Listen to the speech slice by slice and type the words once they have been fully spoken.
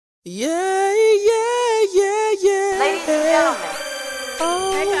Yeah, yeah, yeah, yeah. Ladies and gentlemen. Oh.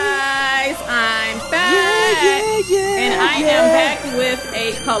 Hey guys, I'm back. And I am back with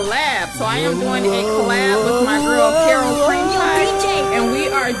a collab. So I am doing a collab with my girl Creamybee. And we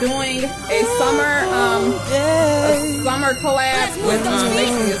are doing a summer collab with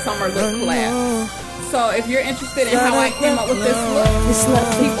making a summer look collab. So if you're interested in how I came up with this look,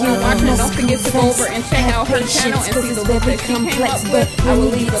 keep on watching. Don't forget to go over and check out her channel and see the look that she came up with. I will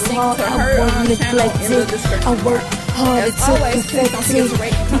leave a link to her channel in the description. Harder to perfect it,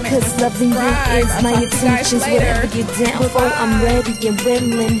 because loving you is my intentions. Whatever you're down for, I'm ready and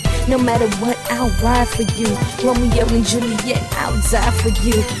willing. No matter what, I'll ride for you. Romeo and Juliet, I'll die for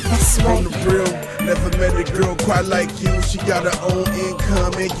you. That's right. On the real, never met a girl quite like you. She got her own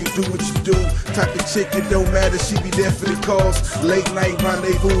income and you do what you do. Type of chick, it don't matter, she be there for the calls. Late night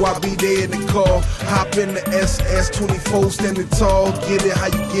rendezvous, I'll be there in the car. Hop in the SS24, standing tall. Get it how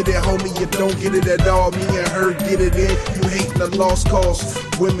you get it, homie, you don't get it at all. Me and her get it in. You hating the lost cause.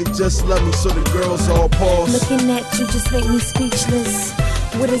 Women just love me, so the girls all pause. Looking at you just make me speechless.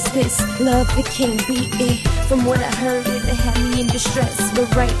 What is this? Love, it can't be it. From what I heard, it had me in distress.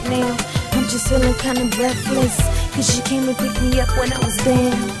 But right now, I'm just feeling kinda breathless. Cause you came and picked me up when I was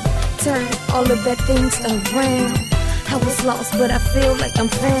down. Turn all of that things around. I was lost, but I feel like I'm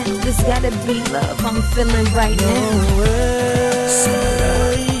found. This gotta be love I'm feeling right now.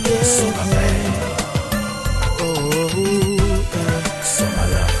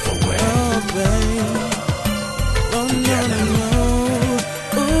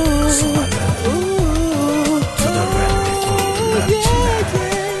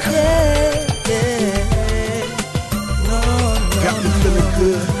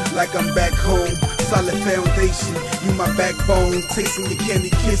 Like I'm back home, solid foundation, you my backbone. Tasting your candy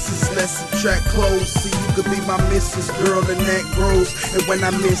kisses, let's subtract clothes. See, you could be my missus, girl, and that grows. And when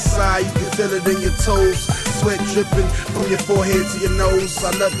I'm inside, you can feel it in your toes. Sweat dripping from your forehead to your nose.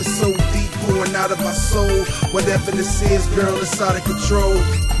 I love it so deep, pouring out of my soul. Whatever this is, girl, it's out of control.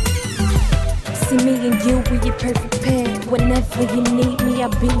 See me and you, we a perfect pair. Whenever you need me, I'll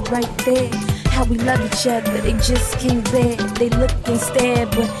be right there. How we love each other, they just can't bear. They look and stare,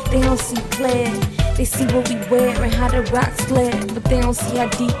 but they don't see clear. They see what we wear and how the rocks glare, but they don't see how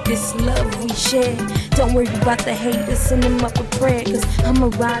deep this love we share. Don't worry about the haters, send them up a prayer, cause I'ma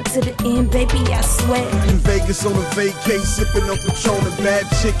ride to the end, baby, I swear. In Vegas on a vacay, sipping on Patron, a bad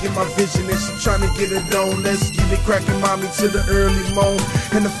chick in my vision, and she tryna get it on. Let's get it cracking, mommy, to the early moan.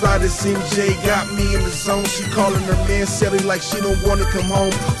 And the fly this MJ got me in the zone. She calling her man Sally like she don't wanna come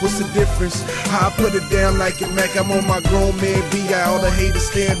home. What's the difference? How I put it down like a Mac. I'm on my grown man B. All the haters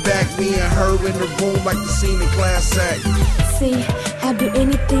stand back. Me and her in the room like the scene in Class Act. See, I'll do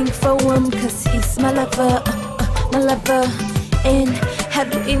anything for him, cause he's my lover, my lover. And I'll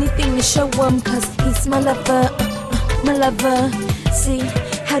do anything to show him, cause he's my lover, my lover. See,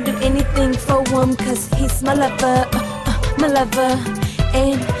 I'll do anything for him, cause he's my lover, my lover.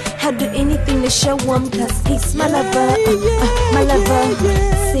 And I'll do anything to show him, cause he's my lover, my lover.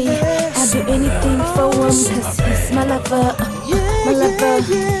 See, I'll do anything for him, cause he's my lover, my lover.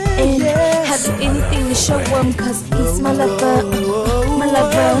 And I'll do anything to show him, cause he's my lover, my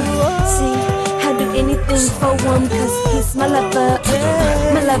lover. See, I'll do anything for him, cause he's my lover,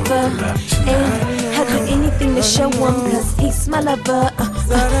 my lover. And I'll do anything to show him, cause he's my lover,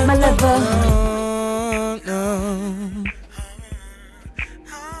 my lover.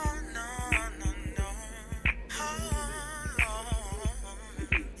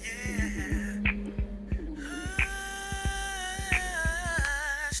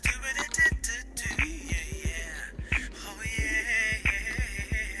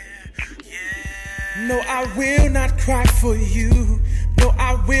 No, I will not cry for you. No,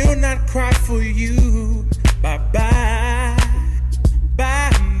 I will not cry for you. Bye bye,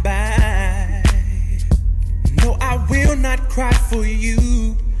 bye bye. No, I will not cry for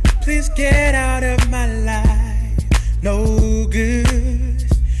you. Please get out of my life. No good.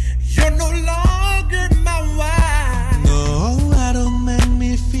 You're no longer my wife. No, I don't make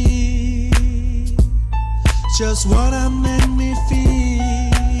me feel just what I make me feel.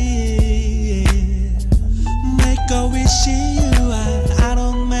 Make a wish in you, I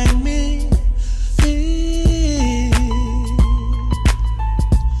don't make me feel.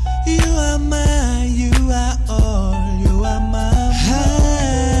 You are mine, you are all, you are my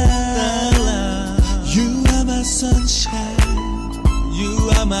love. You are my sunshine, you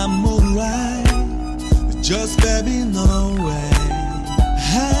are my moonlight. Just baby, no way.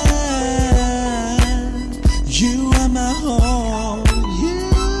 You are my home. You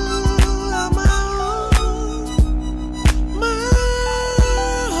are my home.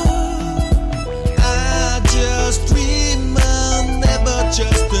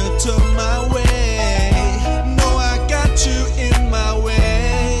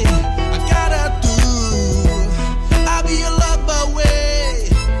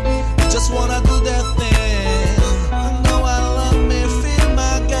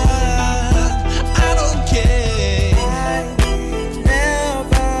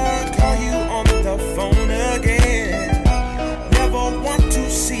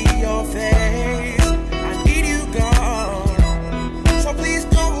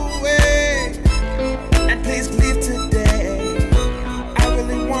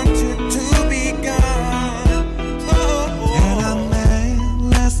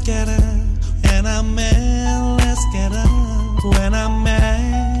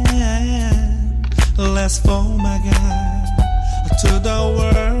 fast for my God. To the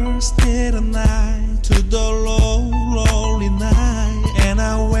worst day of night, to the lonely night, and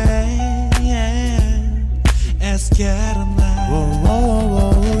I wait and scared of night.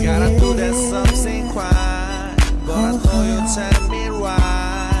 Gotta do that something quiet, but I know you tell me why.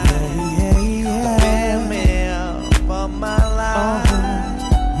 Bear me up for my life.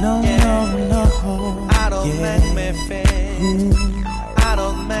 No. I don't make me feel. I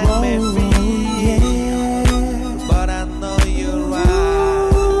don't make me feel. But I know you're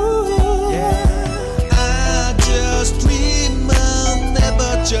right. I just dream of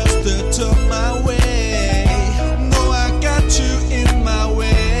never just took my way. No, I got you in my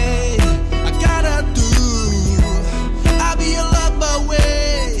way. I gotta do. I'll be a lot my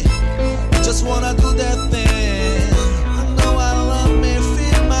way. Just wanna do that thing. I know I love me,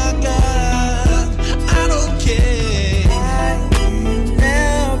 feel my God. I don't care. I will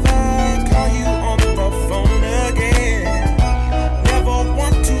never call you on the phone again. Never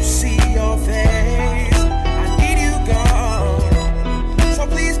want to see your face. I need you gone. So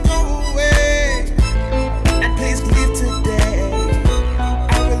please go away. And please leave today.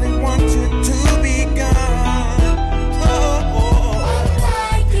 I really want you to be gone. Oh.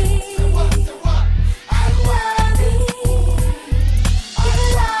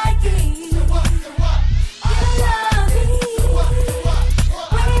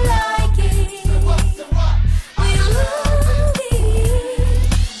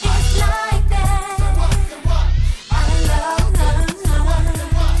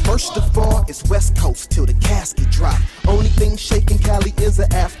 First of all, it's West Coast till the casket drop. Only thing shaking Cali is an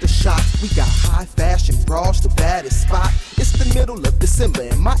aftershock. We got high fashion bras, the baddest spot. It's the middle of December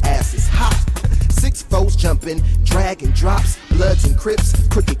and my ass is hot. 6 foes jumping, dragging drops, Bloods and Crips,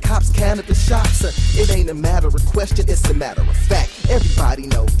 crooked cops, cannabis shops. It ain't a matter of question, it's a matter of fact. Everybody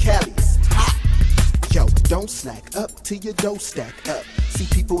know Cali is hot. Yo, don't slack up till your dough stack up. See,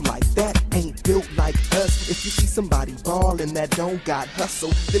 people like that ain't built like us. If you see somebody ballin' that don't got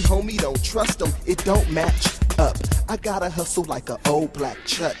hustle, then homie, don't trust them, it don't match up. I gotta hustle like an old black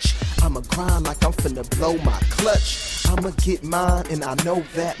church. I'ma grind like I'm finna blow my clutch. I'ma get mine and I know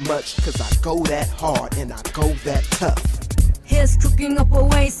that much, cause I go that hard and I go that tough. He's cooking up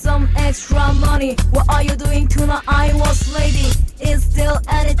away some extra money. What are you doing tonight? I was lady. It's still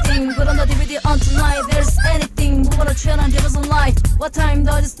editing, but on the DVD on tonight there's anything. Move on the channel and give us a like. What time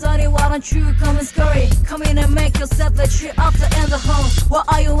does it study? Why don't you come and scurry? Come in and make yourself a tree after and the home. Why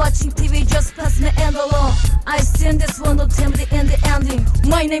are you watching TV? Just pass me and alone. I seen this one, don't tell me the end, the ending.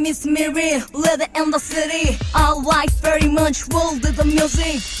 My name is Miri, living in the city. I like very much world of the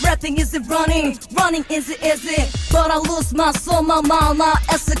music. Rapping is running easy. But I lose my soul, my mama.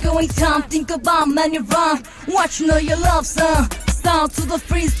 As a going time, think about many rhyme. Watch you know your love song. Style to the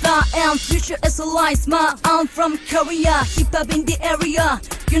freestyle and future is a lie. Smile, I'm from Korea, hip hop in the area.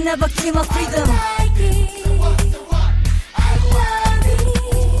 You never kill my freedom.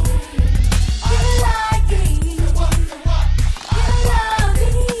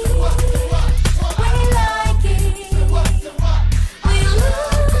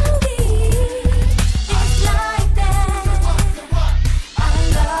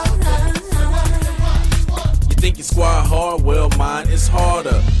 Squad hard, well mine is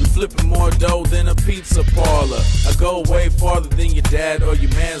harder. We flipping more dough than a pizza parlor. I go way farther than your dad or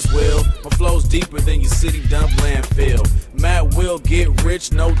your man's will. My flow's deeper than your city dump landfill. Matt will get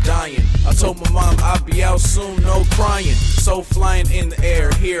rich, no dying. I told my mom I'll be out soon, no crying. So flying in the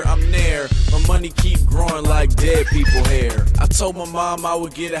air, here I'm there. My money keep growing like dead people hair. I told my mom I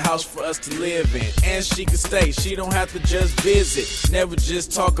would get a house for us to live in, and she could stay, she don't have to just visit. Never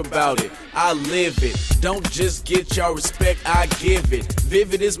just talk about it, I live it. Don't just get y'all respect, I give it.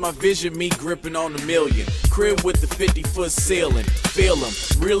 Vivid is my vision, me gripping on $1 million. Crib with the 50-foot ceiling, feel 'em.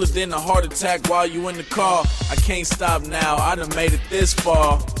 Realer than a heart attack while you in the car. I can't stop now, I done made it this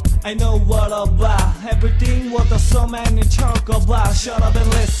far. I know what about everything what the so many talk about. Shut up and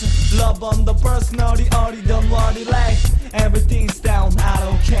listen. Love on the personality, don't worry like everything's down, I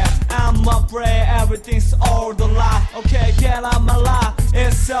don't care. I'm afraid everything's all the lie. Okay, get out my life,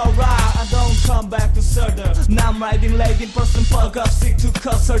 it's alright. I don't come back to surrender. Now I'm riding late in person, fuck up, sick to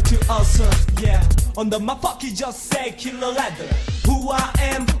closer to us. Yeah, on the my pocket just say killer leather. Who I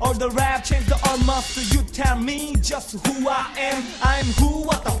am, or the rap change the almost. You tell me just who I am. I'm who,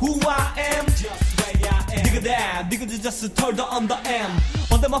 what the who I am. Just where I am. Digga that, digga just turn on the M.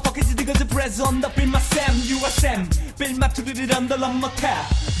 On the my pocket, digga the press on the pin my Sam, you are Sam. Bill map to the on the lama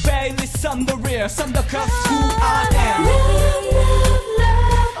cap. Bailey's on the rear, on the cause who I am.